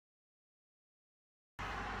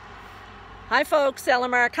Hi folks,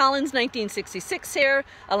 Elamar Collins 1966 here,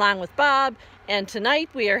 along with Bob, and tonight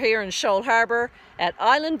we are here in Shoal Harbour at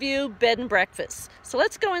Island View Bed and Breakfast. So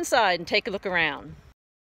let's go inside and take a look around.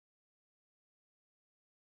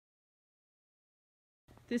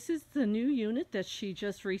 This is the new unit that she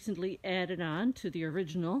just recently added on to the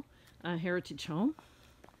original heritage home.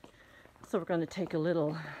 So we're going to take a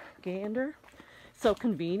little gander. So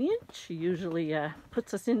convenient. She usually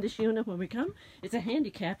puts us in this unit when we come. It's a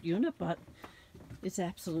handicapped unit, but it's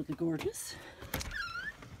absolutely gorgeous.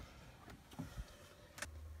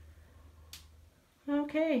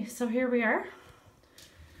 Okay, so here we are.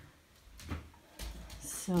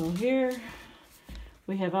 So here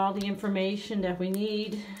we have all the information that we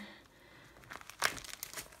need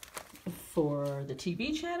for the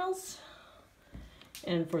TV channels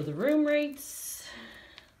and for the room rates.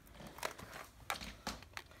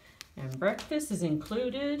 And breakfast is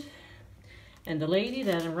included. And the lady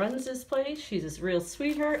that runs this place, she's a real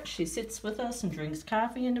sweetheart. She sits with us and drinks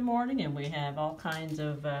coffee in the morning, and we have all kinds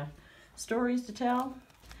of stories to tell.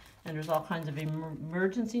 And there's all kinds of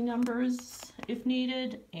emergency numbers if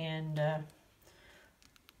needed. And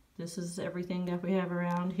this is everything that we have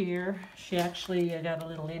around here. She actually got a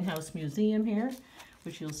little in-house museum here,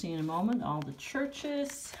 which you'll see in a moment. All the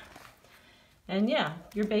churches. And yeah,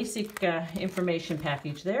 your basic information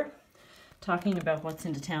package there. Talking about what's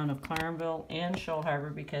in the town of Clarenville and Shoal Harbour,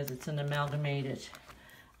 because it's an amalgamated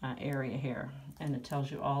area here, and it tells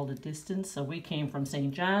you all the distance. So we came from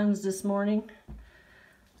St. John's this morning,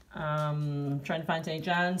 trying to find St.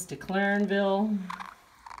 John's to Clarenville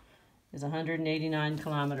is 189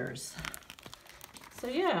 kilometers. So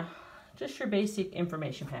yeah, just your basic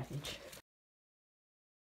information package.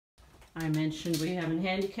 I mentioned we have a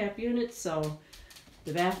handicap unit, so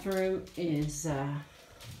the bathroom is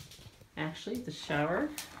actually, the shower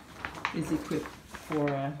is equipped for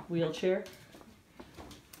a wheelchair,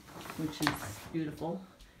 which is beautiful.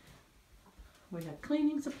 We have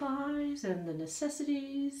cleaning supplies and the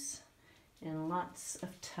necessities and lots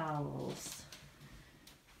of towels.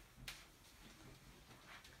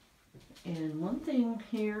 And one thing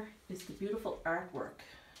here is the beautiful artwork.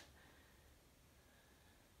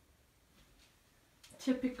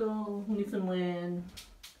 Typical Newfoundland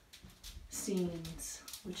scenes,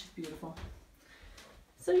 which is beautiful.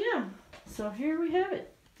 So yeah, so here we have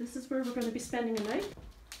it. This is where we're going to be spending the night.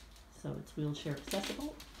 So it's wheelchair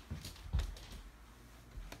accessible.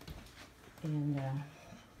 And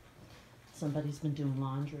somebody's been doing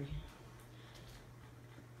laundry.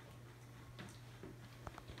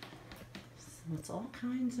 So it's all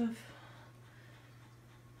kinds of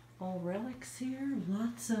old relics here.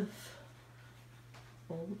 Lots of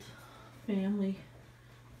old family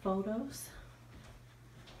photos.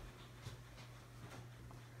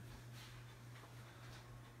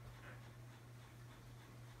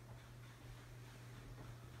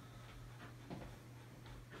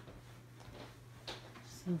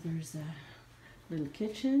 So there's a little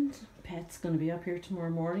kitchen. Pat's going to be up here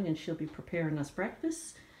tomorrow morning and she'll be preparing us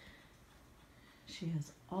breakfast. She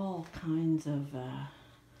has all kinds of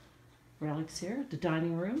relics here. The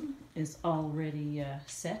dining room is already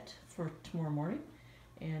set for tomorrow morning.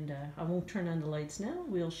 And I won't turn on the lights now.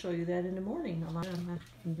 We'll show you that in the morning.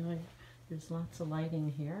 There's lots of lighting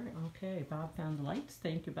here. Okay, Bob found the lights.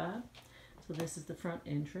 Thank you, Bob. So this is the front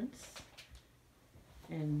entrance.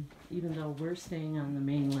 And even though we're staying on the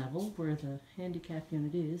main level where the handicap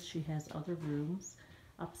unit is, she has other rooms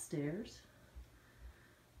upstairs.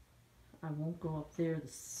 I won't go up there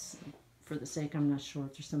for the sake, I'm not sure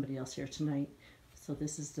if there's somebody else here tonight. So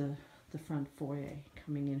this is the front foyer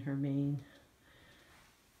coming in her main.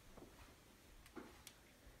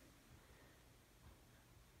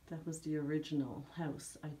 That was the original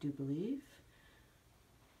house, I do believe.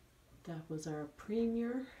 That was our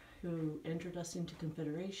premier who entered us into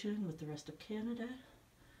Confederation with the rest of Canada.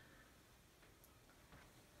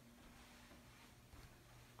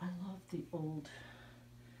 I love the old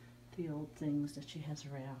things that she has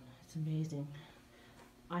around. It's amazing.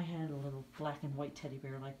 I had a little black and white teddy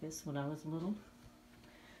bear like this when I was little.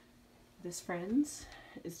 This, friends,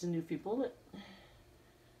 is the Newfie Bullet.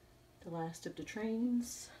 The last of the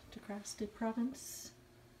trains to cross the province.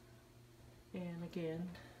 And again,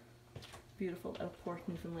 beautiful Outport,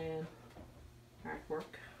 Newfoundland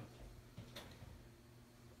artwork.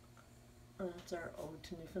 That's our ode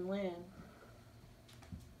to Newfoundland.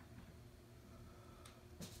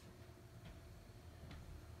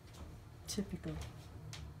 Typical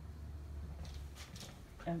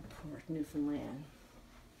Outport, Newfoundland.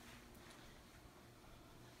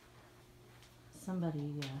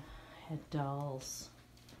 Somebody had dolls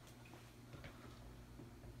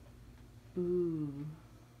Ooh.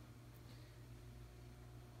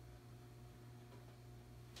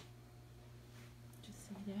 Did you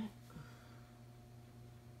see that?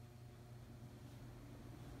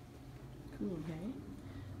 Cool, hey?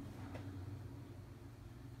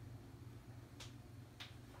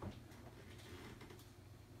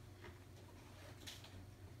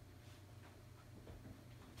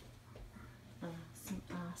 Awesome,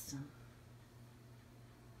 awesome.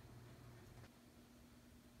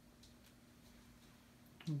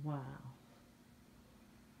 Wow.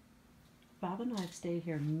 Bob and I have stayed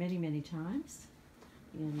here many, many times.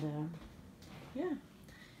 And yeah.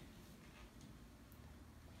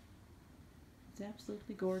 It's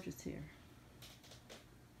absolutely gorgeous here.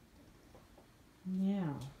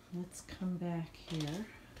 Now, let's come back here.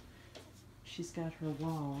 She's got her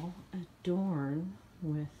wall adorned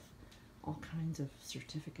with all kinds of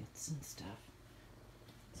certificates and stuff.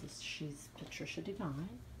 So she's Patricia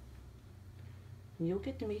Devine. You'll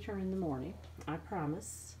get to meet her in the morning, I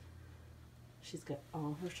promise. She's got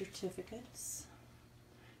all her certificates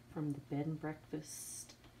from the Bed and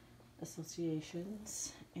Breakfast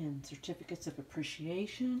Associations, and certificates of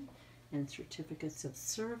appreciation, and certificates of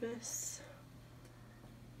service.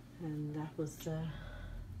 And that was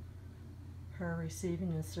her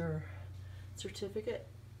receiving her certificate.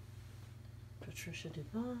 Patricia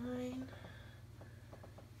Devine.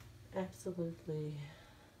 Absolutely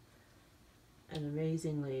an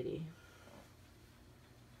amazing lady.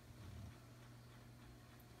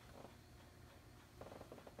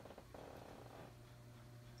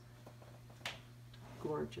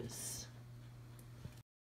 Gorgeous.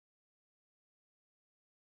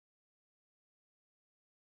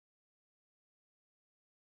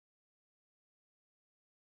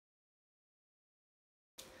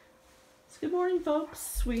 So good morning,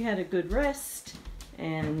 folks. We had a good rest,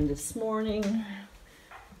 and this morning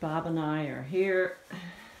Bob and I are here,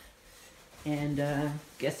 and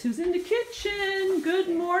guess who's in the kitchen? Good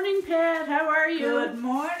morning, Pat. How are you? Good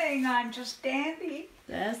morning. I'm just dandy.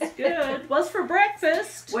 That's good. What's for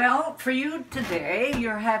breakfast? Well, for you today,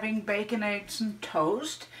 you're having bacon, eggs, and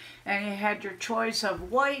toast, and you had your choice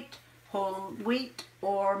of white, whole wheat,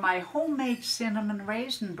 or my homemade cinnamon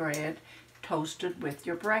raisin bread toasted with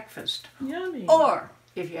your breakfast. Yummy. Or,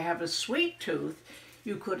 if you have a sweet tooth,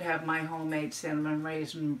 you could have my homemade cinnamon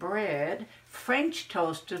raisin bread, French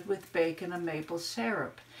toasted with bacon and maple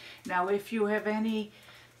syrup. Now, if you have any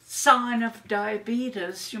sign of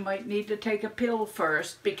diabetes, you might need to take a pill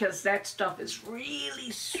first, because that stuff is really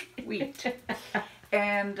sweet.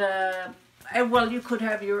 And, well, you could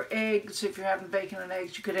have your eggs, if you're having bacon and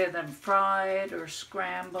eggs, you could have them fried or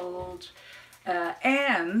scrambled.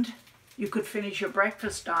 And you could finish your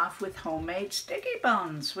breakfast off with homemade sticky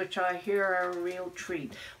buns, which I hear are a real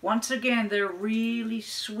treat. Once again, they're really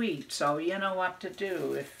sweet, so you know what to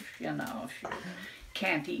do if you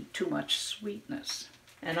can't eat too much sweetness.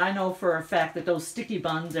 And I know for a fact that those sticky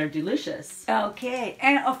buns are delicious. Okay,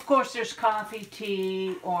 and of course there's coffee,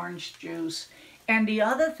 tea, orange juice. And the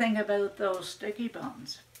other thing about those sticky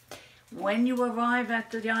buns, when you arrive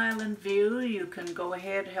at the Island View, you can go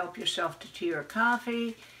ahead, help yourself to tea or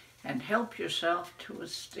coffee, and help yourself to a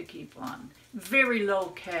sticky bun. Very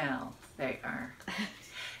low cal they are.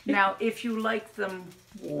 Now, if you like them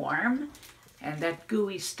warm and that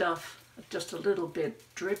gooey stuff just a little bit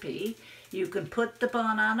drippy, you can put the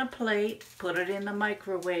bun on a plate, put it in the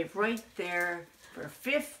microwave right there for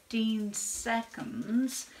 15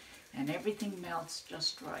 seconds, and everything melts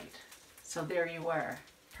just right. So there you are.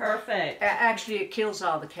 Perfect. Actually, it kills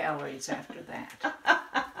all the calories after that.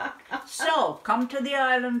 So, come to the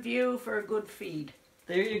Island View for a good feed.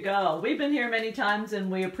 There you go. We've been here many times and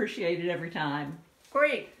we appreciate it every time.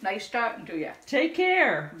 Great. Nice talking to you. Take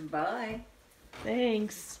care. Bye.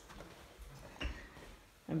 Thanks.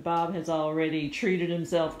 And Bob has already treated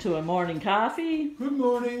himself to a morning coffee. Good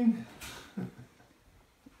morning.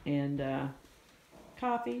 And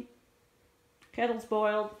coffee. Kettle's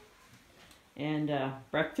boiled. And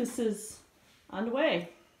breakfast is on the way.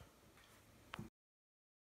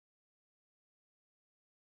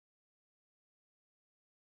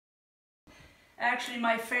 Actually,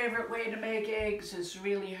 my favorite way to make eggs is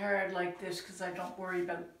really hard like this, because I don't worry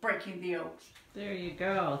about breaking the yolks. There you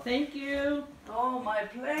go. Thank you. Oh, my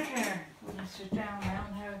pleasure. Let's sit down now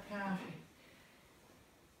and have a coffee.